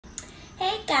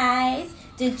guys,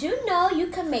 did you know you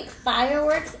can make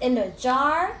fireworks in a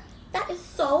jar? That is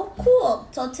so cool.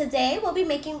 So today we'll be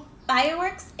making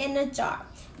fireworks in a jar.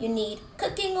 You need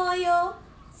cooking oil,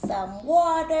 some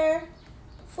water,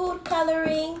 food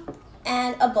coloring,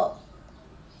 and a bowl.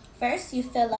 First you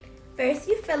fill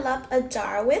up a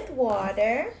jar with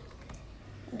water.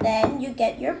 Then you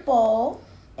get your bowl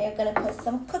and you're gonna put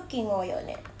some cooking oil in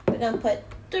it. We're gonna put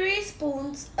 3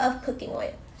 spoons of cooking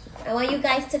oil. I want you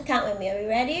guys to count with me. Are we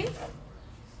ready?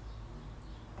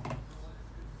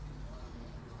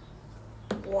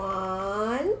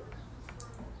 1,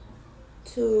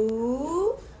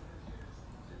 2,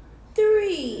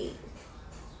 3.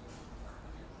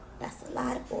 That's a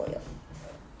lot of oil.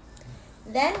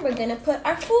 Then we're gonna put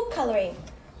our food coloring.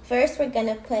 First, we're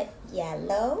gonna put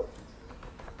yellow.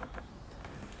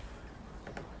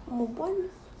 1,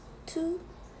 2,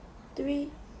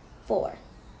 3, 4.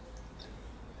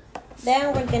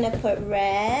 Then we're gonna put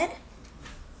red.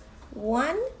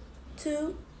 1,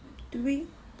 2, 3,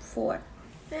 4,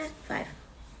 5.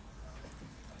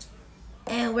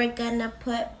 And we're gonna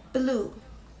put blue.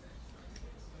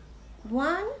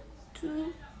 1,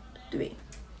 2, 3.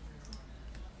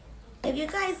 If you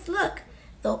guys look,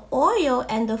 the oil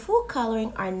and the food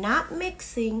coloring are not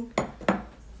mixing.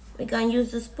 We're gonna use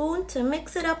the spoon to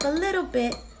mix it up a little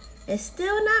bit. It's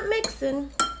still not mixing.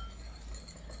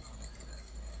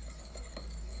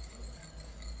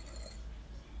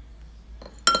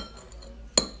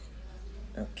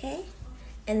 Okay,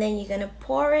 and then you're gonna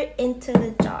pour it into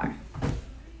the jar.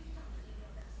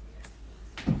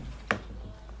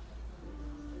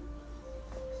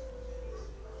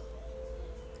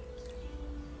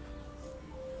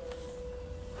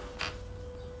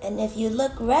 And if you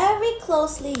look very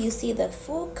closely, you see the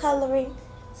food coloring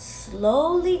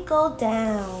slowly go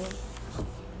down.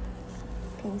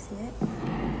 Can you see it?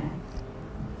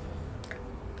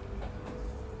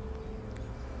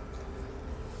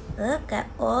 Look at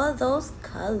all those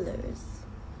colors.